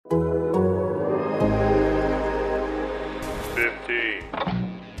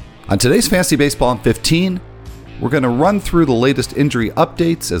On today's Fantasy Baseball in 15, we're going to run through the latest injury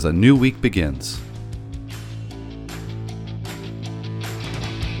updates as a new week begins.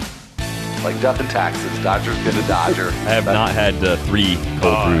 Like death and taxes, Dodger's been a Dodger. I have not had 3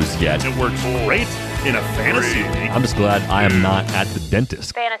 cold brews yet. It works great in a fantasy league. I'm just glad I am not at the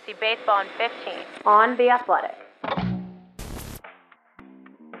dentist. Fantasy Baseball in 15 on The Athletic.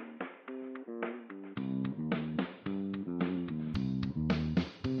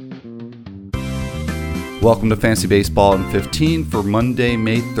 Welcome to Fantasy Baseball in 15 for Monday,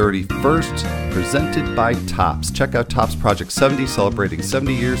 May 31st, presented by Topps. Check out Topps Project 70, celebrating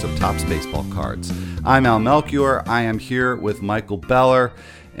 70 years of Topps baseball cards. I'm Al Melchior. I am here with Michael Beller.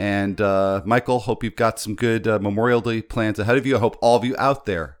 And Michael, hope you've got some good Memorial Day plans ahead of you. I hope all of you out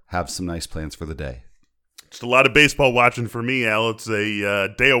there have some nice plans for the day. Just a lot of baseball watching for me, Al. It's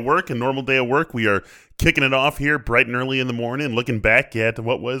a day of work, a normal day of work. We are kicking it off here bright and early in the morning, looking back at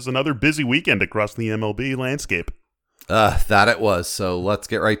what was another busy weekend across the MLB landscape. That it was. So let's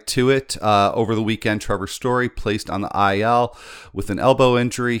get right to it. Over the weekend, Trevor Story placed on the IL with an elbow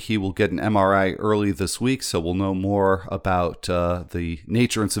injury. He will get an MRI early this week, so we'll know more about the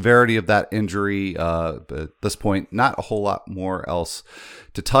nature and severity of that injury. But at this point, not a whole lot more else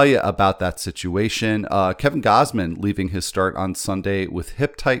to tell you about that situation. Kevin Gausman leaving his start on Sunday with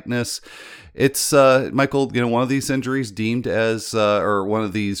hip tightness. It's, Michael, one of these injuries deemed as, or one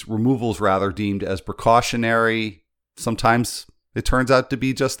of these removals rather, deemed as precautionary. Sometimes it turns out to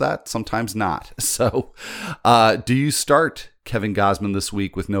be just that, sometimes not. So do you start Kevin Gausman this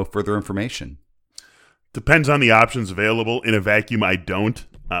week with no further information? Depends on the options available. In a vacuum, I don't.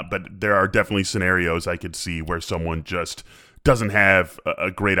 But there are definitely scenarios I could see where someone just doesn't have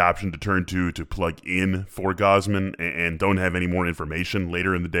a great option to turn to plug in for Gausman and don't have any more information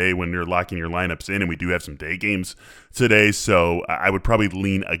later in the day when you're locking your lineups in. And we do have some day games today, so I would probably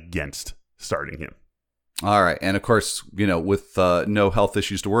lean against starting him. All right. And of course, with no health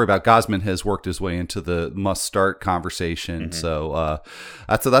issues to worry about, Gausman has worked his way into the must start conversation. Mm-hmm. So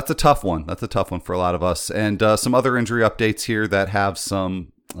that's a tough one. That's a tough one for a lot of us. And some other injury updates here that have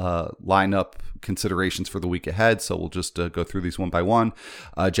some lineup considerations for the week ahead. So we'll just go through these one by one.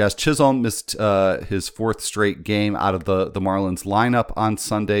 Jazz Chisholm missed his 4th straight game out of the Marlins lineup on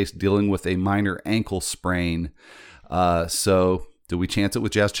Sunday, dealing with a minor ankle sprain. So do we chance it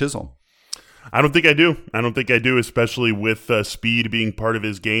with Jazz Chisholm? I don't think I do, especially with speed being part of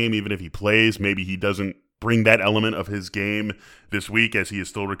his game. Even if he plays, maybe he doesn't bring that element of his game this week as he is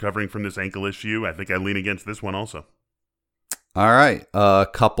still recovering from this ankle issue. I think I lean against this one also. All right. A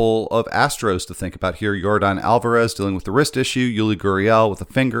couple of Astros to think about here. Yordan Alvarez dealing with the wrist issue. Yuli Gurriel with a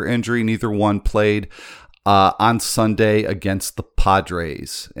finger injury. Neither one played on Sunday against the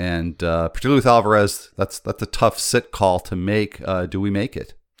Padres. And particularly with Alvarez, that's a tough sit call to make. Do we make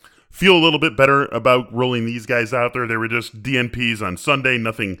it? Feel a little bit better about rolling these guys out there. They were just DNPs on Sunday,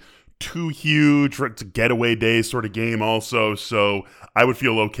 nothing too huge. It's a getaway day sort of game also, so I would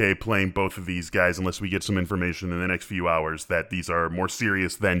feel okay playing both of these guys unless we get some information in the next few hours that these are more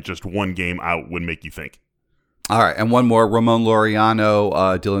serious than just one game out would make you think. All right, and one more, Ramon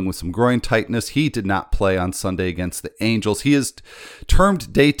Laureano dealing with some groin tightness. He did not play on Sunday against the Angels. He is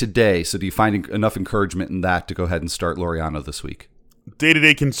termed day-to-day, so do you find enough encouragement in that to go ahead and start Laureano this week?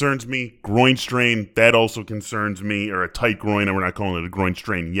 Day-to-day concerns me. Groin strain, that also concerns me, or a tight groin, and we're not calling it a groin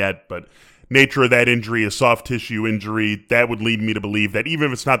strain yet, but nature of that injury, a soft tissue injury, that would lead me to believe that even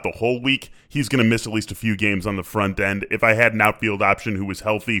if it's not the whole week, he's going to miss at least a few games on the front end. If I had an outfield option who was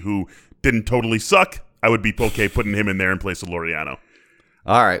healthy, who didn't totally suck, I would be okay putting him in there in place of Laureano.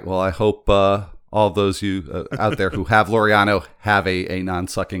 All right, well, I hope all of those you out there who have Laureano have a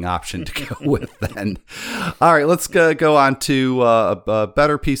non-sucking option to go with then. All right, let's go on to a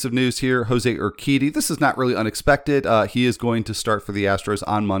better piece of news here. Jose Urquidy. This is not really unexpected. He is going to start for the Astros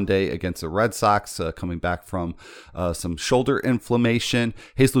on Monday against the Red Sox, coming back from some shoulder inflammation.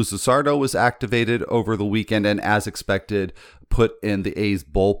 Jesus Luzardo was activated over the weekend and, as expected, put in the A's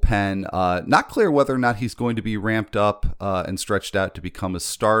bullpen. Not clear whether or not he's going to be ramped up and stretched out to become a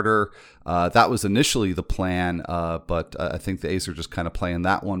starter. That was initially the plan, but I think the A's are just kind of playing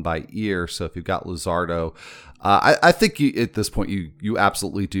that one by ear. So if you've got Luzardo, I think at this point you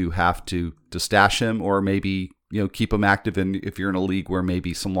absolutely do have to stash him, or maybe keep him active. And if you're in a league where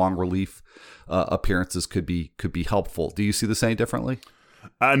maybe some long relief appearances could be helpful. Do you see this any differently?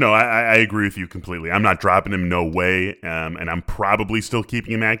 No, I agree with you completely. I'm not dropping him, no way, and I'm probably still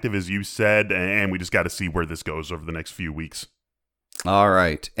keeping him active, as you said, and we just got to see where this goes over the next few weeks. All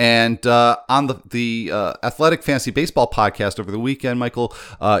right. And on the Athletic Fantasy Baseball podcast over the weekend, Michael,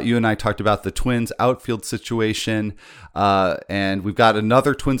 you and I talked about the Twins outfield situation. And we've got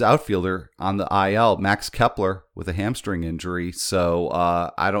another Twins outfielder on the IL, Max Kepler, with a hamstring injury. So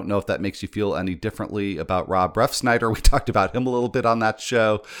I don't know if that makes you feel any differently about Rob Refsnyder. We talked about him a little bit on that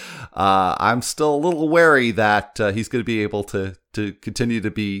show. I'm still a little wary that he's going to be able to continue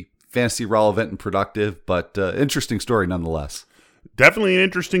to be fantasy relevant and productive, but interesting story nonetheless. Definitely an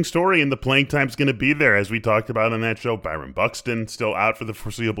interesting story, and the playing time's going to be there, as we talked about on that show. Byron Buxton still out for the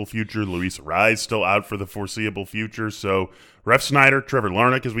foreseeable future. Luis Arraez still out for the foreseeable future. So Refsnyder, Trevor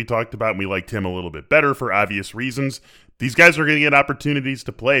Larnach, as we talked about, and we liked him a little bit better for obvious reasons. These guys are going to get opportunities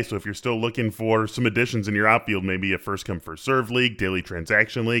to play, so if you're still looking for some additions in your outfield, maybe a first-come, first-served league, daily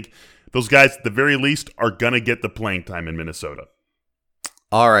transaction league, those guys, at the very least, are going to get the playing time in Minnesota.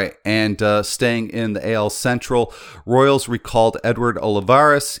 All right, and staying in the AL Central, Royals recalled Edward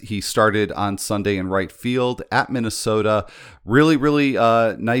Olivares. He started on Sunday in right field at Minnesota. Really, really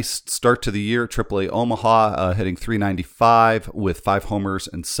nice start to the year at AAA Omaha, hitting .395 with 5 homers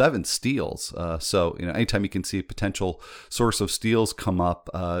and 7 steals. So, anytime you can see a potential source of steals come up,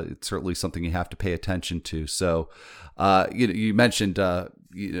 it's certainly something you have to pay attention to. So, you mentioned,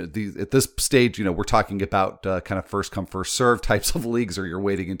 at this stage, we're talking about kind of first come, first serve types of leagues, or you're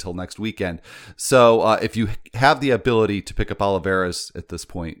waiting until next weekend. So if you have the ability to pick up Olivares at this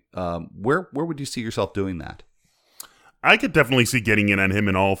point, where would you see yourself doing that? I could definitely see getting in on him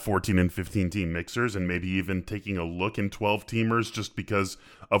in all 14 and 15 team mixers, and maybe even taking a look in 12 teamers just because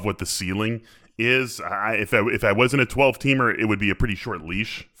of what the ceiling is. If I wasn't a 12 teamer, it would be a pretty short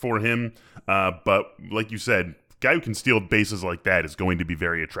leash for him. But like you said, guy who can steal bases like that is going to be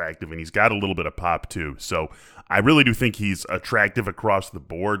very attractive, and he's got a little bit of pop too. So I really do think he's attractive across the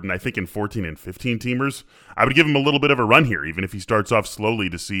board, and I think in 14 and 15 teamers, I would give him a little bit of a run here, even if he starts off slowly,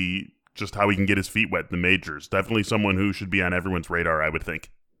 to see just how he can get his feet wet in the majors. Definitely someone who should be on everyone's radar, I would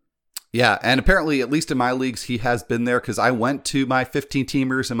think. Yeah, and apparently, at least in my leagues, he has been there, because I went to my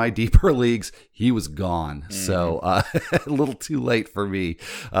 15-teamers in my deeper leagues. He was gone, so a little too late for me.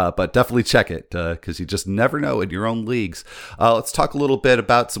 But definitely check it, because you just never know in your own leagues. Let's talk a little bit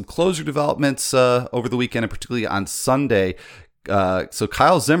about some closer developments over the weekend, and particularly on Sunday. So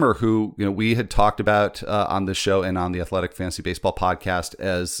Kyle Zimmer, who we had talked about on this show and on the Athletic Fantasy Baseball podcast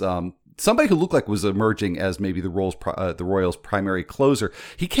as somebody who looked like was emerging as maybe the Royals' primary closer.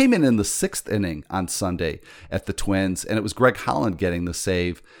 He came in the 6th inning on Sunday at the Twins, and it was Greg Holland getting the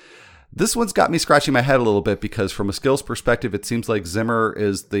save. This one's got me scratching my head a little bit, because from a skills perspective, it seems like Zimmer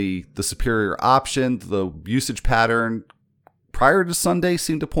is the superior option. The usage pattern prior to Sunday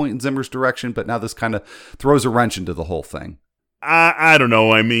seemed to point in Zimmer's direction, but now this kind of throws a wrench into the whole thing. I don't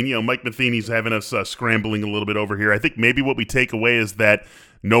know. I mean, Mike Matheny's having us scrambling a little bit over here. I think maybe what we take away is that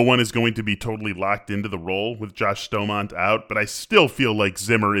no one is going to be totally locked into the role with Josh Stomont out, but I still feel like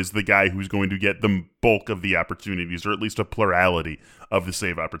Zimmer is the guy who's going to get the bulk of the opportunities, or at least a plurality of the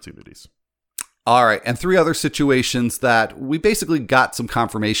save opportunities. All right, and 3 other situations that we basically got some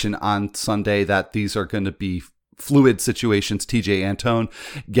confirmation on Sunday that these are going to be fluid situations. TJ Antone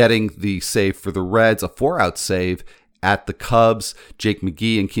getting the save for the Reds, a 4-out save at the Cubs. Jake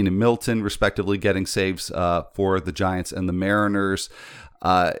McGee and Keenan Milton, respectively, getting saves for the Giants and the Mariners.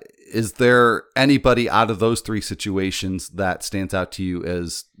 Is there anybody out of those 3 situations that stands out to you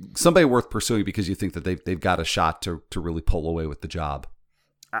as somebody worth pursuing because you think that they've got a shot to really pull away with the job?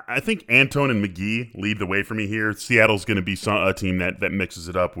 I think Antone and McGee lead the way for me here. Seattle's going to be a team that mixes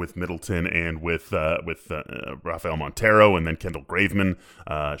it up with Middleton and with Rafael Montero, and then Kendall Graveman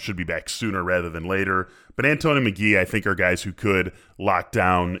should be back sooner rather than later. But Antone and McGee, I think, are guys who could lock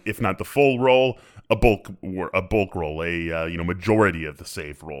down, if not the full role, a bulk role, a majority of the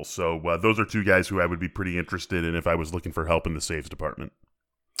save role. So those are 2 guys who I would be pretty interested in if I was looking for help in the saves department.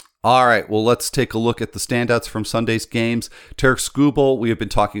 All right, well, let's take a look at the standouts from Sunday's games. Tarik Skubal, we have been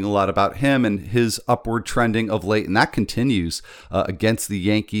talking a lot about him and his upward trending of late, and that continues against the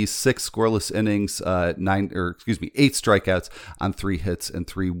Yankees. 6 scoreless innings, 8 strikeouts on 3 hits and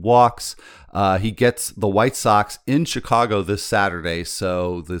 3 walks. He gets the White Sox in Chicago this Saturday,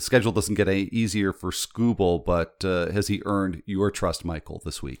 so the schedule doesn't get any easier for Skubal, but has he earned your trust, Michael,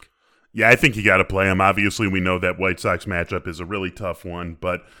 this week? Yeah, I think you got to play him. Obviously, we know that White Sox matchup is a really tough one,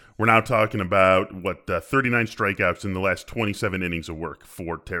 but we're now talking about 39 strikeouts in the last 27 innings of work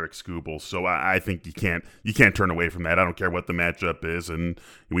for Tarik Skubal. So I think you can't turn away from that. I don't care what the matchup is, and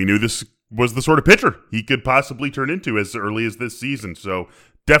we knew this was the sort of pitcher he could possibly turn into as early as this season. So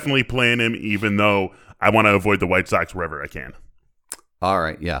definitely playing him, even though I want to avoid the White Sox wherever I can. All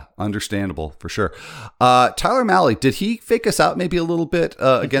right. Yeah. Understandable for sure. Tyler Mahle, did he fake us out maybe a little bit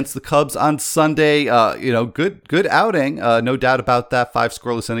against the Cubs on Sunday? Good outing. No doubt about that. 5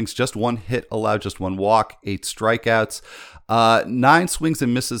 scoreless innings, just 1 hit allowed, just 1 walk, 8 strikeouts, 9 swings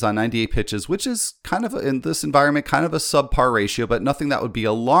and misses on 98 pitches, which is kind of in this environment, kind of a subpar ratio, but nothing that would be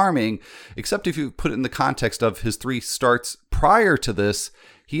alarming, except if you put it in the context of his 3 starts prior to this.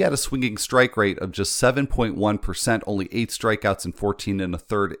 He had a swinging strike rate of just 7.1%, only 8 strikeouts in 14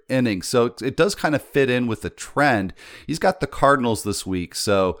 1/3 innings. So it does kind of fit in with the trend. He's got the Cardinals this week.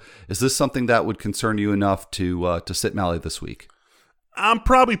 So is this something that would concern you enough to sit Mahle this week? I'm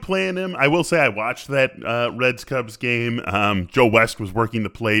probably playing him. I will say I watched that Reds-Cubs game. Joe West was working the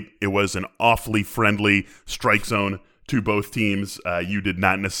plate. It was an awfully friendly strike zone to both teams. You did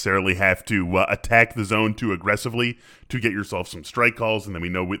not necessarily have to attack the zone too aggressively to get yourself some strike calls, and then we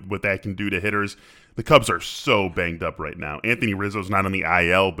know what that can do to hitters. The Cubs are so banged up right now. Anthony Rizzo's not on the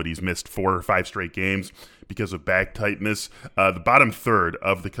IL, but he's missed 4 or 5 straight games because of back tightness. The bottom third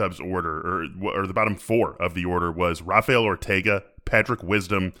of the Cubs order, or the bottom 4 of the order, was Rafael Ortega, Patrick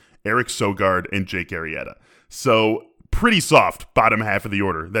Wisdom, Eric Sogard, and Jake Arrieta. So pretty soft bottom half of the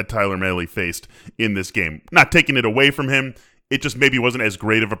order that Tyler Mahle faced in this game. Not taking it away from him, it just maybe wasn't as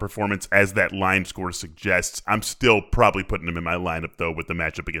great of a performance as that line score suggests. I'm still probably putting him in my lineup, though, with the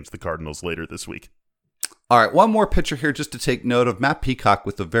matchup against the Cardinals later this week. All right, one more pitcher here just to take note of. Matt Peacock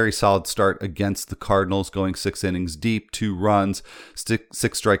with a very solid start against the Cardinals, going 6 innings deep, 2 runs,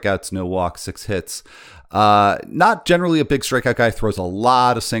 6 strikeouts, no walks, 6 hits. Not generally a big strikeout guy, throws a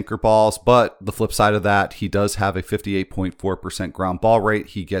lot of sinker balls, but the flip side of that, he does have a 58.4% ground ball rate.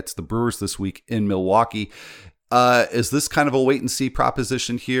 He gets the Brewers this week in Milwaukee. Is this kind of a wait and see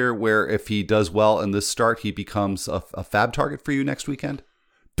proposition here where if he does well in this start, he becomes a fab target for you next weekend?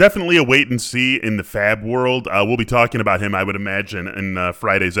 Definitely a wait and see in the fab world. We'll be talking about him, I would imagine, in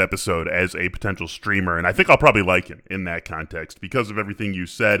Friday's episode as a potential streamer, and I think I'll probably like him in that context because of everything you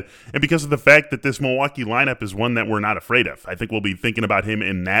said and because of the fact that this Milwaukee lineup is one that we're not afraid of. I think we'll be thinking about him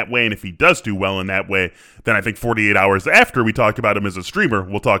in that way, and if he does do well in that way, then I think 48 hours after we talk about him as a streamer,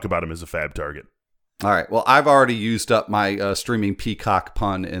 we'll talk about him as a fab target. All right. Well, I've already used up my streaming Peacock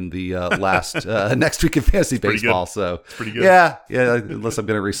pun in the last next week of fantasy baseball. So it's pretty good. Yeah. Unless I'm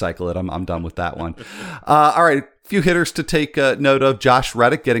going to recycle it, I'm done with that one. All right. A few hitters to take note of. Josh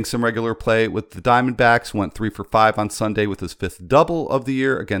Reddick getting some regular play with the Diamondbacks. Went 3 for 5 on Sunday with his 5th double of the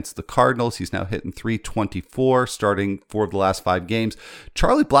year against the Cardinals. He's now hitting .324, starting 4 of the last 5 games.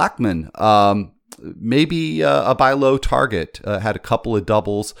 Charlie Blackmon, maybe a buy low target, had a couple of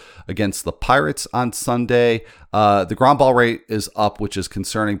doubles against the Pirates on Sunday. The ground ball rate is up, which is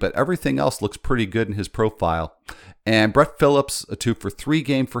concerning, but everything else looks pretty good in his profile. And Brett Phillips, a 2 for 3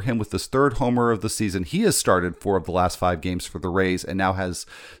 game for him with his 3rd homer of the season. He has started 4 of the last 5 games for the Rays and now has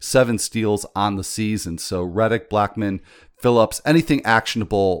 7 steals on the season. So Reddick, Blackmon, Phillips, anything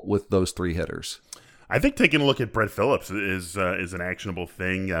actionable with those 3 hitters? I think taking a look at Brett Phillips is an actionable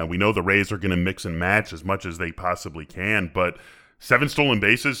thing. We know the Rays are going to mix and match as much as they possibly can, but 7 stolen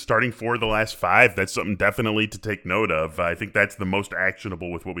bases, starting 4 of the last 5, that's something definitely to take note of. I think that's the most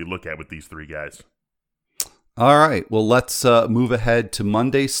actionable with what we look at with these 3 guys. All right, well, let's move ahead to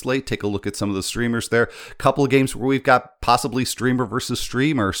Monday's slate. Take a look at some of the streamers there. A couple of games where we've got possibly streamer versus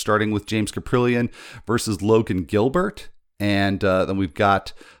streamer, starting with James Caprillion versus Logan Gilbert. And then we've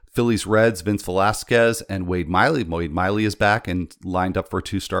got Phillies Reds, Vince Velasquez, and Wade Miley. Wade Miley is back and lined up for a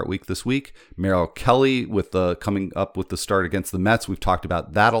 2-start week this week. Merrill Kelly with coming up with the start against the Mets. We've talked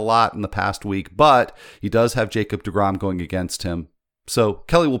about that a lot in the past week, but he does have Jacob deGrom going against him. So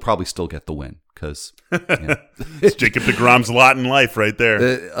Kelly will probably still get the win because it's Jacob deGrom's lot in life right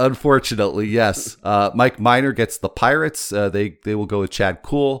there. Unfortunately, yes. Mike Minor gets the Pirates. They will go with Chad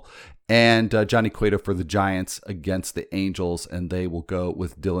Kuhl. And Johnny Cueto for the Giants against the Angels, and they will go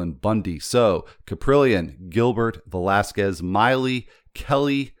with Dylan Bundy. So Caprillion, Gilbert, Velasquez, Miley,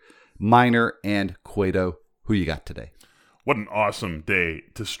 Kelly, Minor, and Cueto. Who you got today? What an awesome day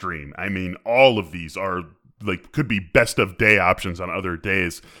to stream. I mean, all of these are could be best of day options on other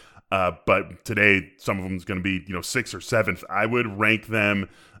days. But today, some of them is going to be 6th or 7th. I would rank them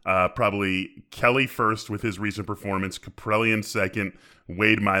probably Kelly first with his recent performance, Caprillion 2nd,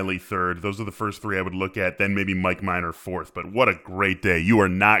 Wade Miley 3rd. Those are the first 3 I would look at. Then maybe Mike Minor 4th. But what a great day! You are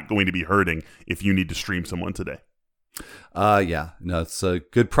not going to be hurting if you need to stream someone today. It's a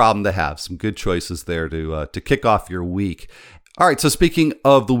good problem to have. Some good choices there to kick off your week. All right, so speaking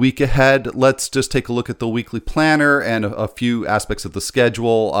of the week ahead, let's just take a look at the weekly planner and a few aspects of the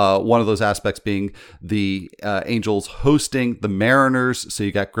schedule. One of those aspects being the Angels hosting the Mariners. So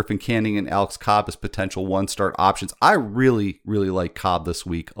you got Griffin Canning and Alex Cobb as potential one-start options. I really, really like Cobb this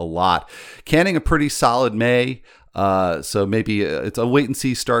week a lot. Canning a pretty solid May. So maybe it's a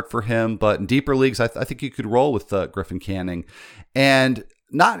wait-and-see start for him. But in deeper leagues, I think you could roll with Griffin Canning. And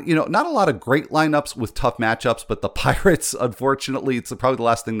not a lot of great lineups with tough matchups, but the Pirates, unfortunately, it's probably the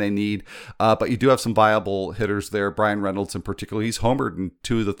last thing they need. But you do have some viable hitters there. Brian Reynolds in particular, he's homered in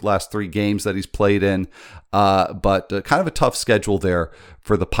 2 of the last 3 games that he's played in. But kind of a tough schedule there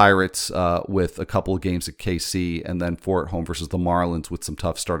for the Pirates with a couple of games at KC and then 4 at home versus the Marlins with some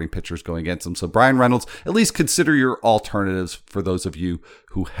tough starting pitchers going against them. So Brian Reynolds, at least consider your alternatives for those of you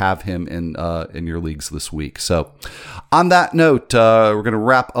who have him in your leagues this week. So on that note, we're going to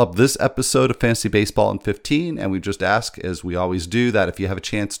wrap up this episode of Fantasy Baseball in 15. And we just ask, as we always do, that if you have a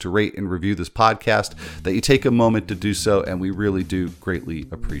chance to rate and review this podcast, that you take a moment to do so. And we really do greatly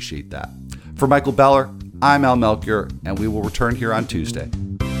appreciate that. For Michael Beller, I'm Al Melchior, and we will return here on Tuesday.